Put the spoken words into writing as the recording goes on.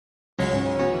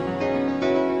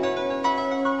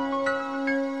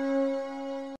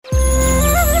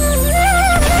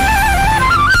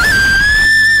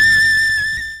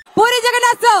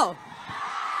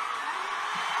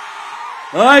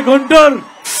ఓయ్ గుంటూరు,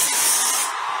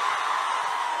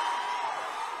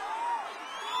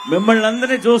 మిమ్మల్ని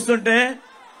అందరినీ చూస్తుంటే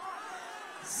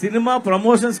సినిమా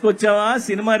ప్రమోషన్స్కి వచ్చావా,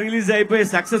 సినిమా రిలీజ్ అయిపోయి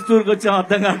సక్సెస్ టూర్కి వచ్చావా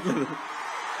అర్థం కావట్లేదు.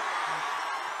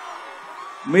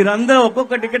 మీరందరూ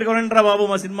ఒక్కొక్క టికెట్ కొనండిరా బాబు,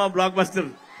 మా cinema block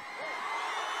buster.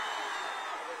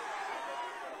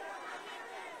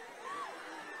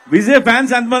 Vijay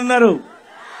fans ఎంతమంది ఉన్నారు?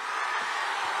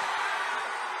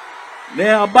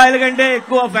 నేను అబ్బాయిల కంటే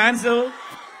ఎక్కువ ఫ్యాన్స్,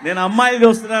 నేను అమ్మాయిలు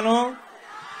చూస్తున్నాను.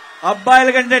 అబ్బాయిల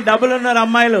కంటే డబుల్ ఉన్నారు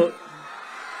అమ్మాయిలు.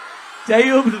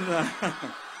 చెయ్యి ఊపుతున్నా.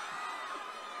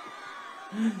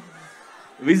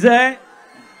 విజయ్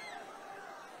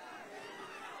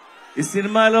ఈ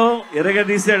సినిమాలో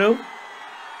ఎరగదీశాడు.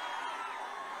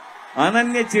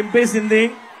 అనన్య చింపేసింది.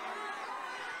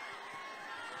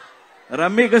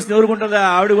 రమ్యకృష్ణ ఊరుకుంటుంది,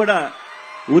 ఆవిడ కూడా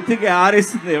ఉతికి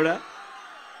ఆరేస్తుంది ఆవిడ.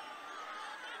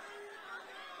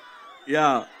 యా,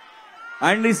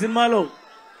 అండ్ ఈ సినిమాలో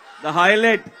ద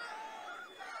హైలైట్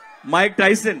మైక్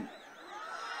టైసన్.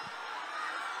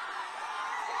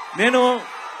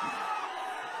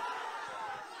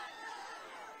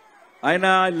 ఆయన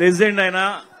లెజెండ్.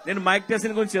 నేను మైక్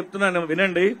టైసన్ గురించి చెప్తున్నాను,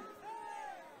 వినండి.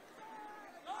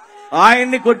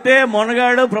 ఆయన్ని కొట్టే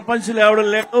మొనగాడు ప్రపంచంలో ఎవడో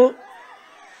లేడు.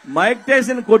 మైక్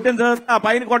టైసన్ కొట్టిన తర్వాత ఆ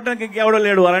పైన కొట్టడానికి ఇంకెవడో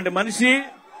లేడు. అలాంటి మనిషి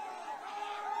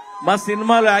మా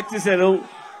సినిమాలో యాక్ట్ చేశారు.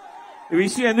 ఈ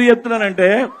విషయం ఎందుకు చెప్తున్నానంటే,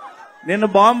 నిన్న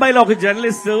బాంబేలో ఒక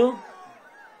జర్నలిస్ట్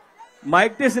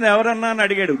మైక్ టైసన్ ఎవరన్నా అని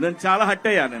అడిగాడు. నేను చాలా హట్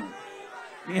అయ్యా. నేను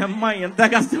మీ అమ్మ ఎంత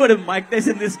కష్టపడి మైక్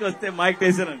టైసన్ తీసుకొస్తే మైక్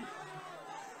టైసన్ అని.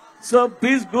 So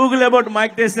please Google about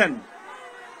Mike Tyson.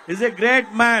 Is a great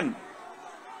man.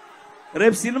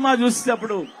 రేపు సినిమా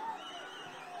చూసేటప్పుడు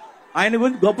ఆయన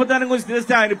గురించి గొప్పతనం గురించి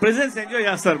తెలిస్తే ఆయన ప్రెజెన్స్ ఎంజాయ్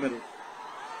చేస్తారు మీరు.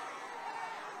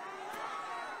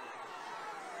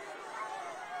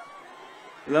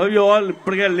 Love you all.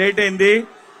 ఇప్పటికే లేట్ అయింది.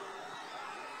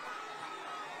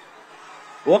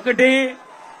 ఒకటి,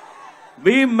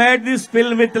 we made this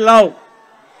film with love.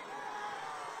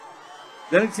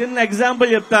 దానికి చిన్న ఎగ్జాంపుల్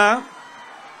చెప్తా.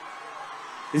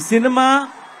 ఈ సినిమా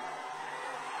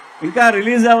ఇంకా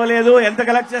రిలీజ్ అవ్వలేదు, ఎంత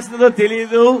కలెక్ట్ చేస్తుందో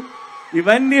తెలియదు.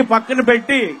 ఇవన్నీ పక్కన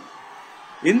పెట్టి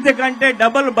ఇంతకంటే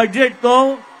డబుల్ బడ్జెట్ తో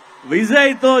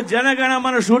విజయ్ తో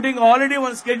జనగణమన షూటింగ్ ఆల్రెడీ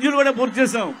మన స్కెడ్యూల్ కూడా పూర్తి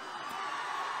చేసాం.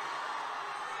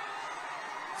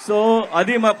 సో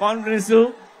అది మా కాన్ఫిడెన్స్.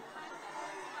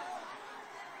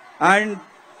 And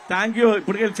thank you.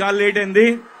 ఇప్పటికే చాలా లేట్ అయింది.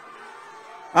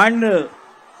 అండ్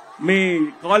మీ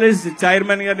కాలేజ్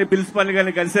చైర్మన్ గారిని, ప్రిన్సిపల్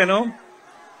గారిని కలిశాను.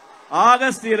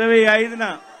 ఆగస్టు 25న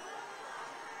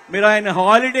మీరు ఆయన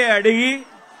హాలిడే అడిగి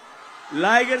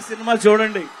లైగర్ సినిమా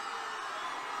చూడండి.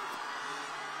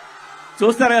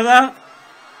 చూస్తారు కదా.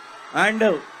 అండ్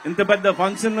ఇంత పెద్ద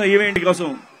ఫంక్షన్ ఈవెంట్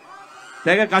కోసం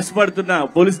తెగ కష్టపడుతున్న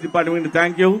police department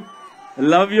thank you.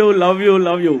 Love you, love you,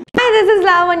 love you. This is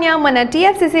Lavanya. మన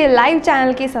TFCC లైవ్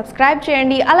ఛానల్ కి సబ్స్క్రైబ్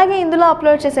చేయండి. అలాగే ఇందులో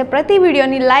అప్లోడ్ చేసే ప్రతి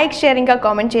వీడియోని లైక్, షేర్ ఇంకా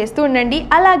కామెంట్ చేస్తూ ఉండండి.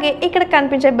 అలాగే ఇక్కడ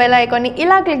కనిపించే బెల్ ఐకాన్ ని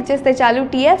ఇలా క్లిక్ చేస్తే చాలు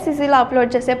TFCC లో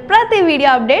అప్లోడ్ చేసే ప్రతి వీడియో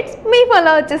అప్డేట్స్ మీ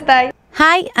ఫోన్లో వచ్చేస్తాయి.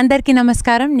 హాయ్ అందరికీ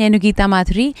నమస్కారం. నేను Gita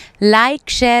Madhuri. Like,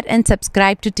 share and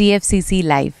subscribe to TFCC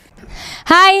live.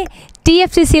 Hi,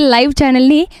 TFCC live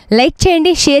ఛానల్ని లైక్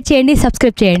చేయండి, షేర్ చేయండి,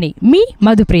 సబ్స్క్రైబ్ చేయండి. మీ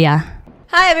మధుప్రియ.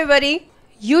 హాయ్ ఎవ్రీబడి,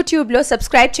 యూట్యూబ్లో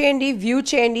సబ్స్క్రైబ్ చేయండి, వ్యూ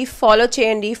చేయండి, ఫాలో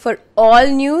చేయండి for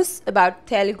all news about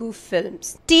Telugu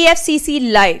films. TFCC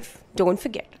live. Don't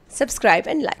forget, subscribe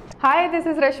and like. Hi, this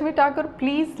is Rashmi Thakur.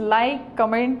 Please like,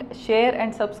 comment, share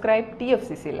and subscribe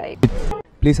TFCC Live.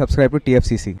 Please subscribe to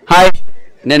TFCC. Hi,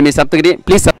 నేను మీ Saptagiri.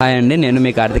 Please hi అండి, నేను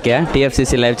మీ Karthikeya.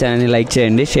 TFCC live ఛానల్ని like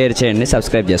చేయండి, share చేయండి,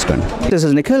 subscribe చేసుకోండి. This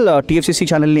is Nikhil. TFCC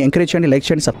ఛానల్ని encourage చేయండి, like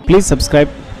చేయండి. Please subscribe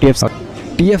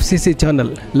TFCC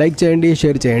channel like చేయండి,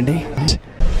 షేర్ చేయండి.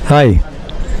 Hi,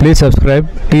 please subscribe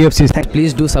TFCC.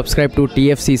 Please do subscribe to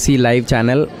TFCC live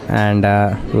channel and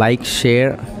like,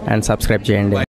 share and subscribe చేయండి.